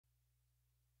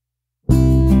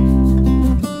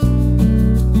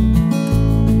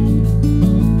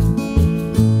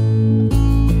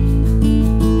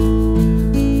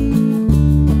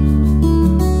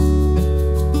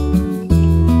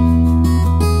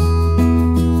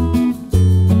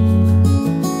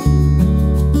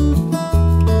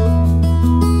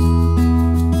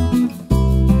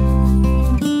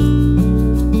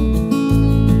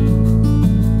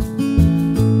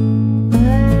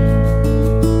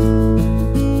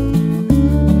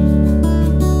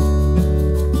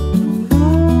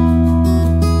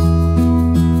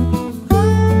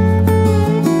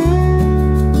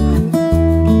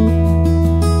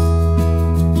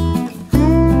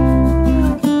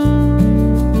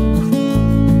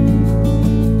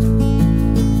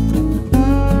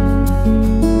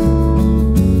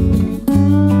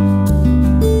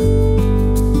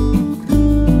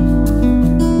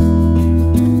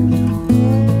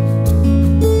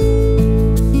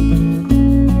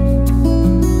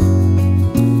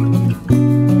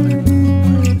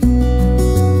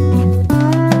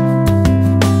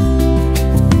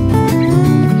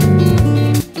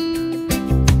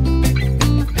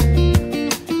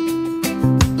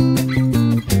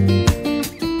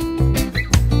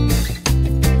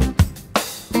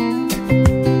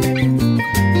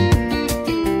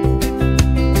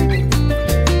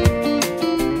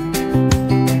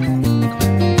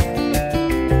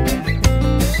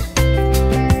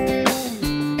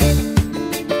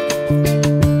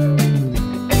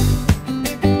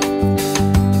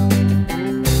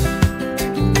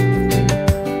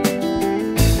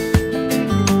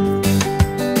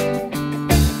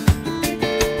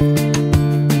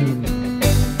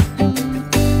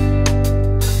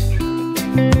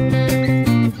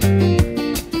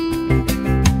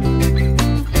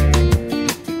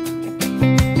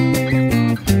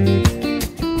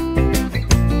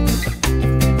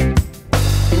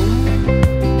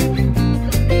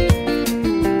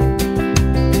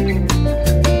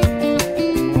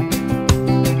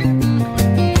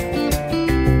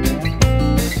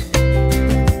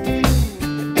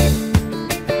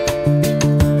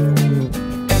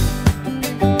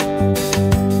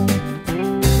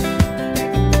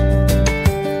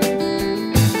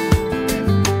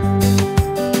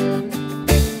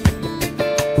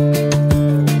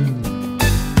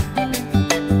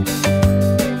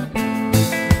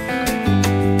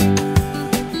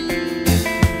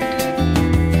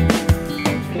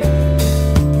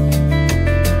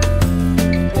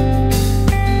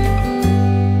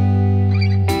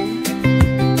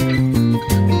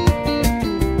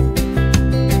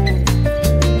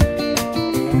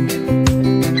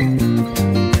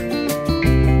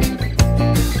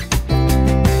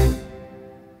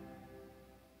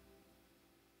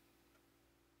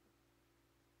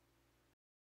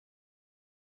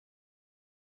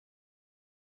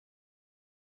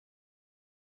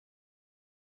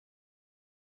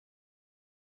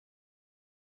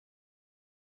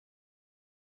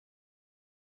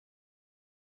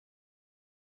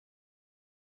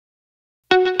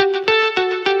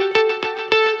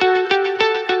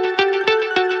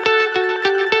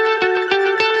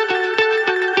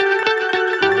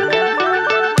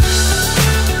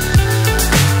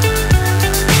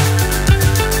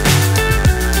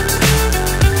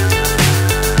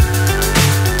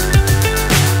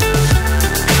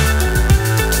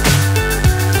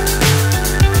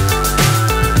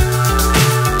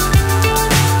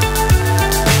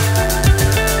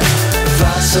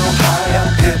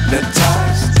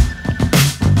hypnotized.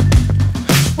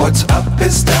 What's up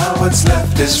is down, what's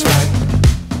left is right.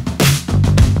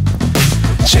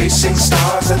 Chasing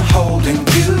stars and holding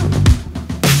you.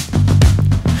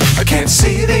 I can't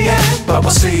see the end, but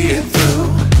we'll see it through.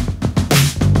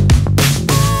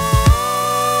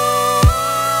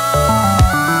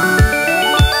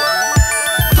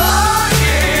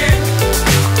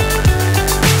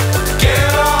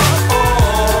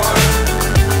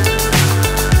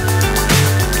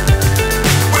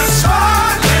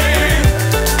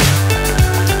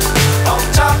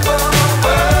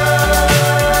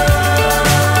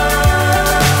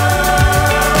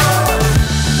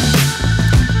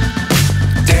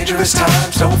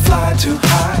 Times don't fly too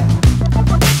high.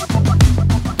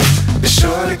 Be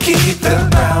sure to keep the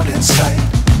ground in sight.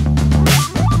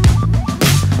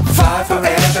 Fly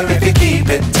forever if you keep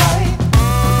it tight.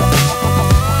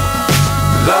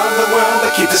 Love the world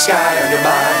but keep the sky on your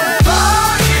mind.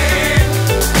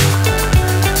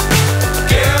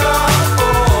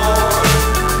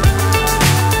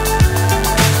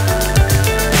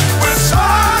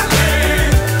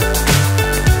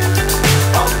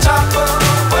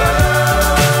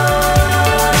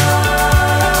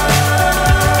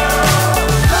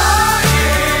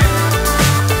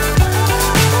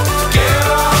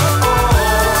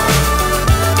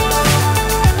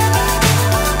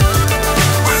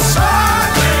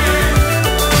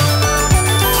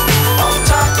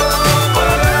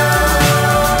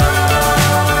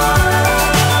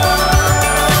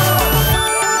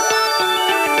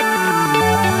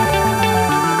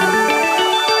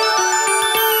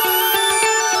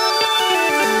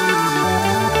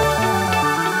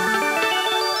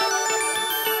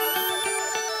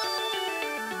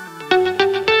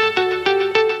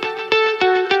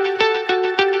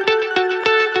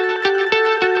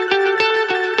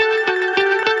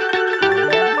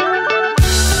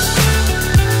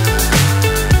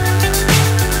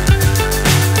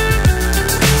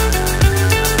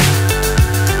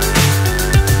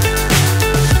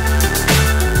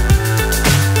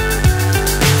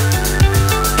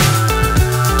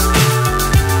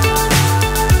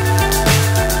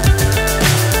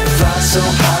 So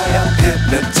high I'm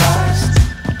hypnotized.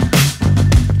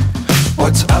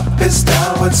 What's up is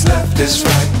down, what's left is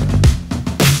right.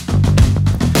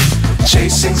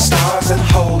 Chasing stars and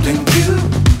holding you.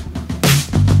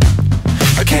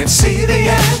 I can't see the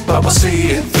end, but we'll see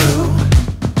it through.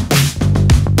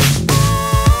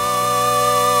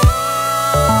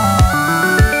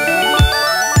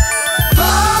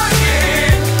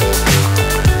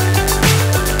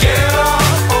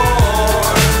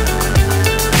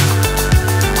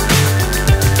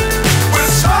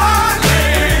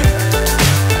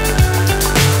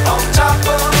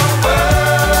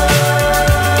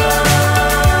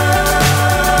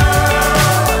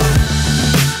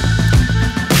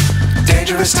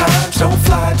 Times don't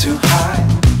fly too high.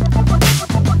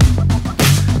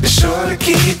 Be sure to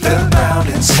keep the ground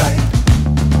in sight.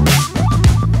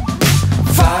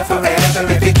 Fly forever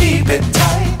if you keep it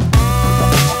tight.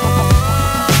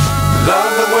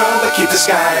 Love the world but keep the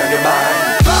sky on your mind.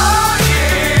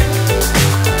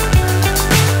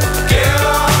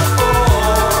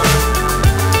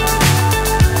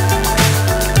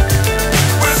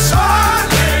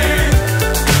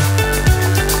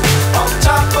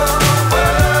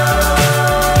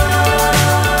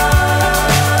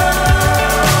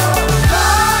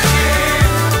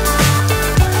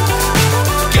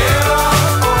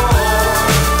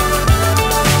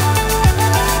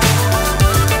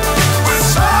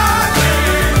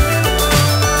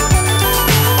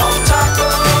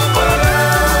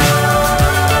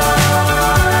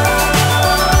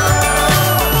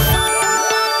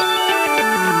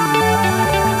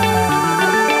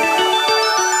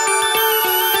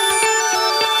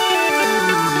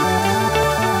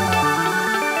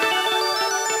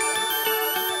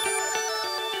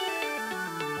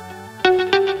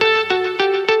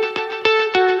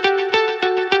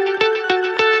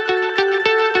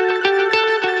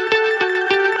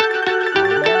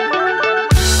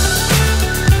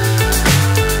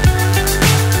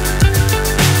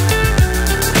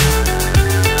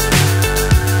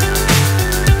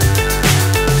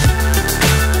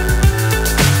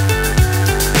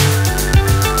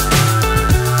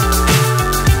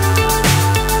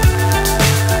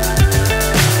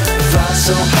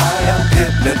 So high I'm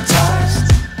hypnotized.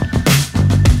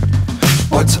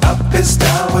 What's up is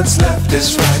down, what's left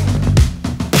is right.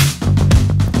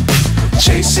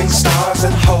 Chasing stars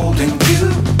and holding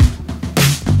you.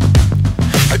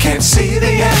 I can't see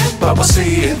the end, but we'll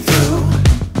see it through.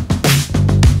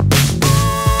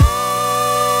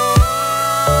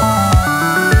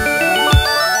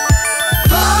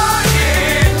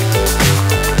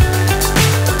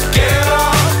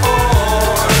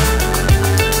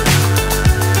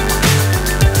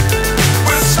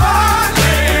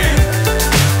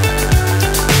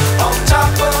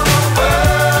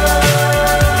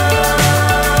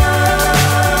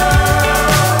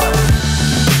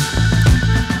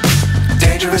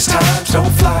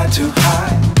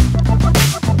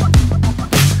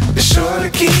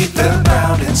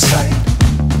 sight.